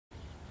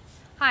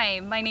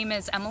Hi, my name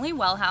is Emily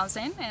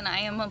Wellhausen, and I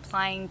am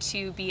applying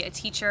to be a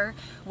teacher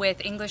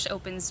with English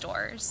Opens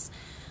Doors.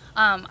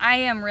 I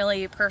am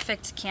really a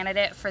perfect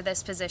candidate for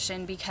this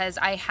position because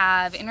I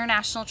have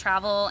international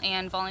travel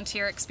and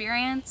volunteer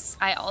experience.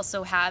 I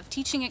also have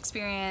teaching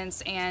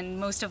experience, and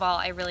most of all,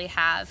 I really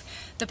have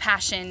the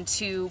passion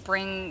to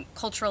bring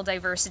cultural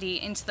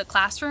diversity into the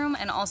classroom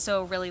and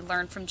also really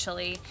learn from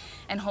Chile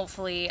and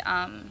hopefully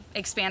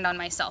expand on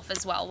myself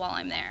as well while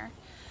I'm there.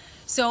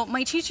 So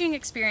my teaching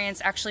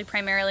experience actually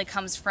primarily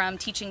comes from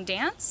teaching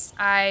dance.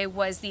 I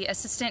was the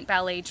assistant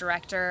ballet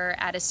director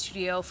at a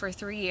studio for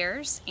 3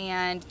 years,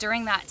 and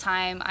during that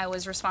time I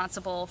was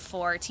responsible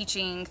for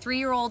teaching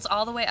 3-year-olds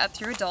all the way up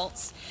through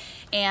adults,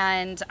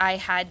 and I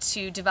had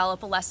to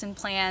develop a lesson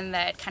plan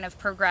that kind of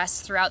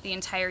progressed throughout the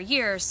entire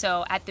year.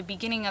 So at the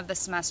beginning of the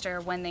semester,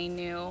 when they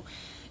knew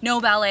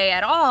no ballet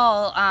at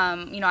all,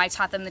 I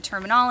taught them the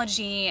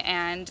terminology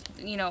and,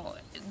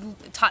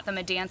 taught them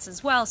a dance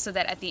as well, so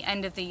that at the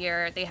end of the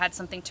year they had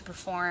something to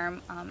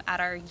perform at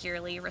our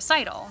yearly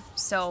recital.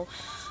 So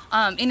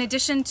in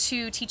addition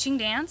to teaching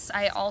dance,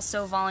 I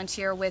also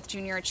volunteer with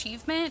Junior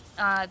Achievement.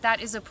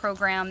 That is a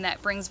program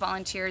that brings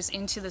volunteers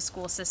into the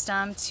school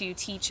system to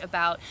teach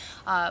about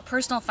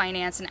personal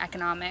finance and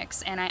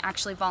economics, and I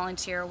actually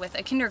volunteer with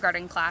a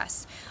kindergarten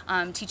class,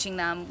 teaching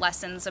them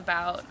lessons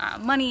about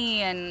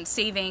money and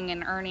saving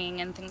and earning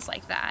and things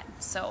like that.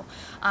 So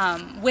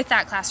with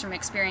that classroom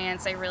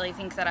experience, I really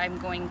think that I'm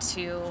going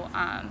to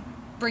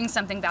bring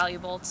something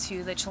valuable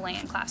to the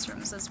Chilean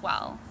classrooms as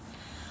well.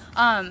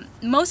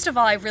 Most of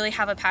all, I really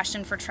have a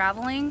passion for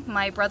traveling.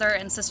 My brother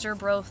and sister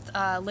both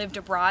lived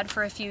abroad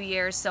for a few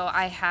years, so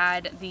I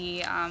had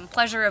the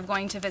pleasure of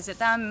going to visit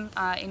them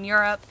in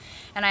Europe,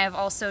 and I have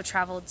also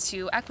traveled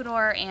to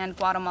Ecuador and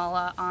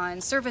Guatemala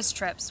on service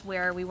trips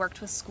where we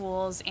worked with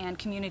schools and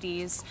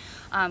communities,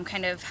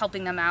 kind of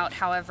helping them out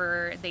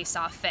however they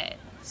saw fit.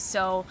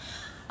 So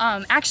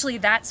actually,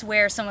 that's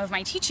where some of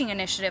my teaching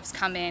initiatives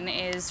come in,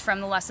 is from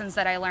the lessons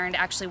that I learned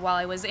actually while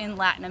I was in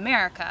Latin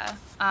America.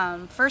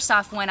 First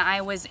off, when I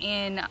was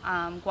in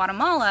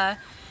Guatemala,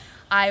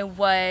 I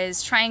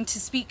was trying to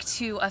speak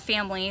to a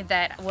family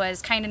that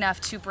was kind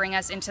enough to bring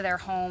us into their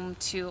home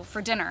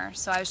for dinner.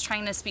 So I was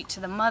trying to speak to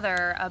the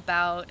mother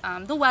about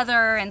the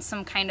weather and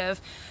some kind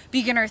of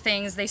beginner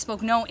things. They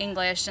spoke no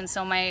English, and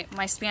so my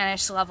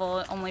Spanish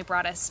level only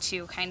brought us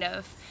to kind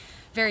of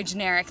very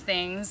generic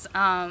things,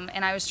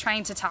 and I was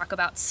trying to talk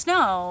about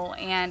snow,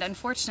 and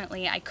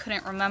unfortunately I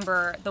couldn't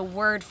remember the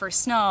word for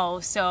snow,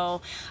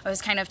 so I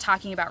was kind of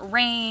talking about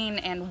rain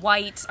and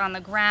white on the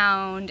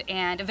ground,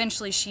 and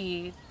eventually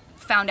she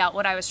found out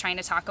what I was trying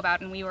to talk about,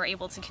 and we were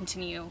able to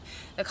continue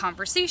the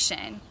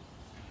conversation.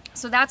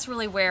 So that's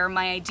really where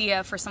my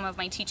idea for some of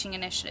my teaching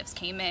initiatives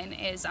came in,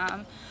 is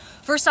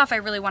first off, I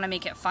really want to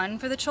make it fun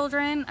for the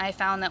children. I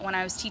found that when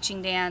I was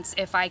teaching dance,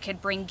 if I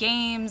could bring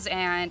games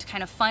and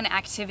kind of fun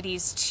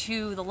activities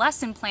to the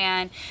lesson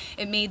plan,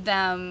 it made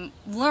them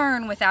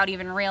learn without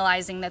even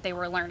realizing that they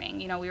were learning.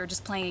 We were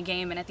just playing a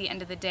game, and at the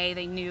end of the day,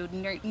 they knew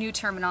new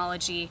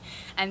terminology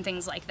and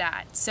things like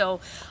that. So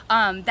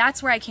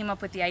that's where I came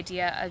up with the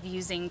idea of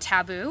using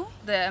Taboo,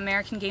 the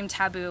American game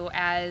Taboo,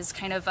 as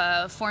kind of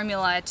a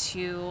formula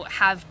to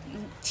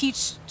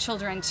teach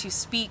children to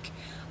speak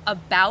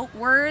about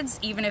words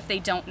even if they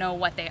don't know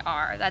what they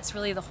are. That's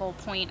really the whole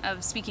point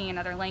of speaking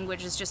another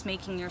language, is just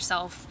making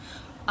yourself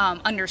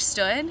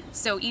understood.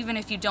 So even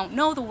if you don't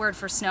know the word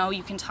for snow,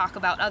 you can talk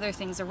about other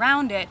things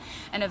around it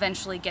and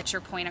eventually get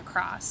your point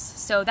across.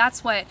 So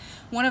that's what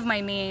one of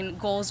my main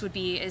goals would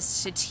be,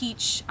 is to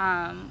teach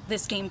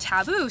this game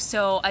Taboo.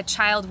 So a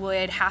child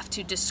would have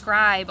to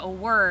describe a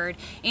word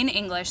in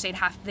English.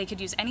 They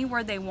could use any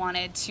word they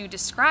wanted to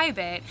describe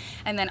it,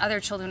 and then other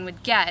children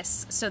would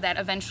guess, so that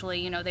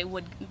eventually they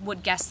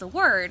would guess the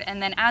word. And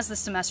then as the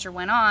semester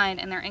went on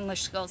and their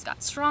English skills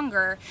got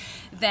stronger,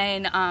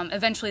 then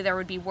eventually there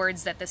would be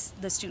words that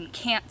the student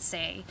can't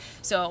say.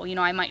 So,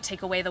 I might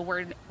take away the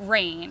word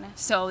rain,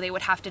 so they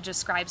would have to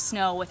describe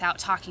snow without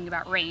talking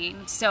about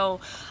rain. So,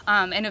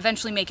 and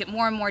eventually make it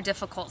more and more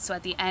difficult, so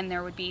at the end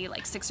there would be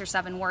like 6 or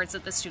 7 words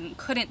that the student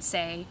couldn't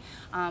say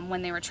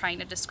when they were trying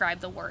to describe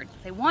the word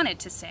they wanted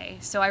to say.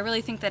 So I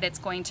really think that it's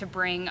going to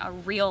bring a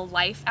real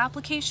life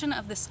application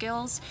of the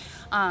skills,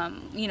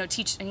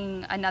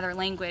 teaching another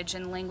language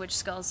and language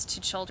skills to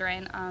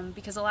children,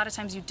 because a lot of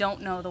times you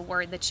don't know the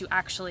word that you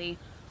actually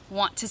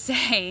want to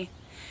say.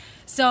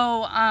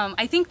 So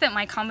I think that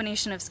my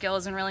combination of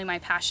skills and really my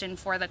passion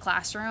for the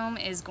classroom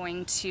is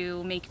going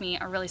to make me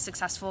a really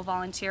successful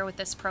volunteer with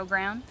this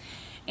program.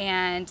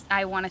 And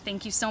I want to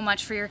thank you so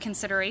much for your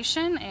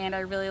consideration, and I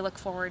really look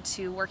forward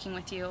to working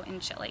with you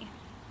in Chile.